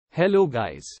Hello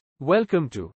guys. Welcome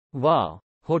to Wow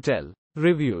Hotel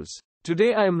Reviews.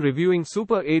 Today I am reviewing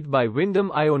Super 8 by Wyndham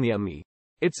Ionia.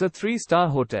 It's a 3-star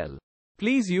hotel.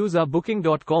 Please use our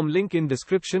booking.com link in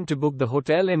description to book the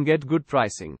hotel and get good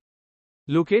pricing.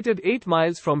 Located 8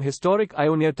 miles from historic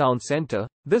Ionia town center,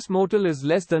 this motel is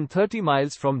less than 30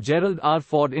 miles from Gerald R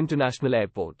Ford International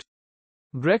Airport.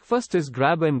 Breakfast is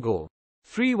grab and go.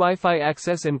 Free Wi-Fi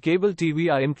access and cable TV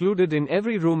are included in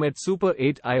every room at Super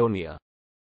 8 Ionia.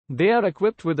 They are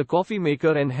equipped with a coffee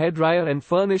maker and hairdryer and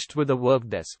furnished with a work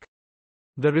desk.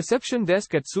 The reception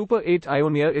desk at Super 8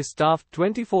 Ionia is staffed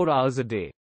 24 hours a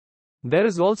day. There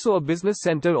is also a business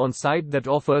center on site that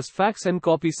offers fax and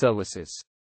copy services.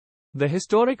 The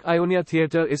historic Ionia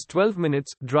Theater is 12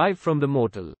 minutes drive from the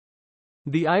motel.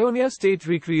 The Ionia State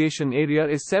Recreation Area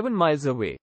is 7 miles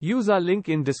away. Use our link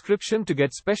in description to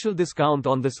get special discount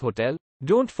on this hotel.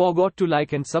 Don't forget to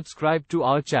like and subscribe to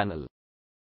our channel.